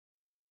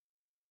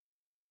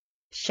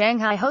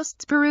Shanghai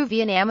hosts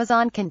Peruvian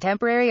Amazon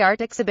Contemporary Art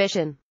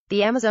Exhibition.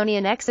 The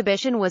Amazonian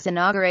exhibition was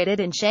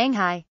inaugurated in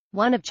Shanghai,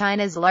 one of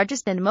China's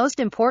largest and most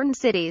important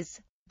cities.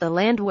 The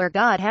land where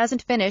God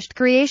hasn't finished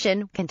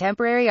creation,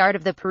 contemporary art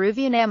of the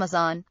Peruvian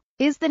Amazon,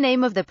 is the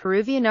name of the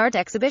Peruvian art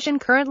exhibition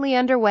currently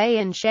underway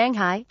in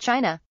Shanghai,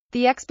 China.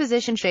 The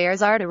exposition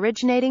shares art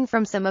originating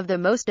from some of the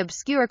most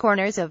obscure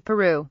corners of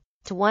Peru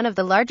to one of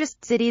the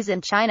largest cities in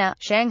China,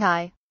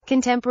 Shanghai.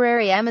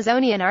 Contemporary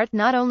Amazonian art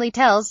not only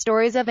tells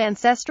stories of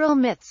ancestral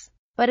myths,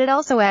 but it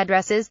also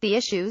addresses the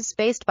issues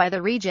faced by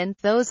the region,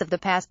 those of the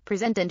past,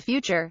 present and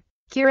future.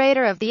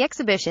 Curator of the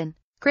exhibition,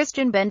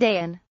 Christian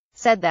Bendayan,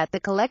 said that the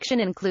collection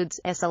includes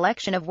a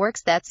selection of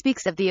works that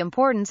speaks of the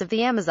importance of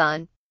the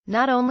Amazon,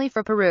 not only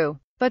for Peru,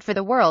 but for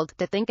the world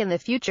to think in the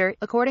future.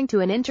 According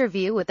to an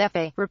interview with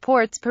FA,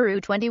 reports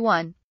Peru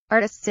 21.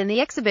 Artists in the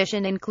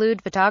exhibition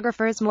include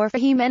photographers Morfa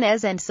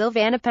Jimenez and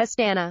Silvana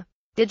Pestana,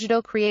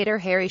 digital creator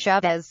Harry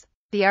Chavez,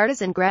 the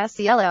artisan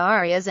Graciela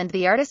Arias and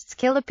the artists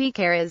Kila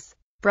Piqueras,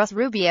 Bruce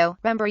Rubio,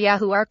 member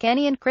Yahoo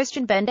Arcani and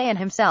Christian Bendayan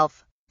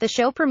himself. The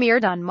show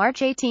premiered on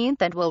March 18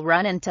 and will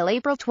run until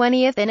April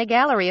 20 in a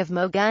gallery of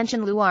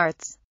Moganshanlu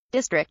Arts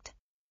District.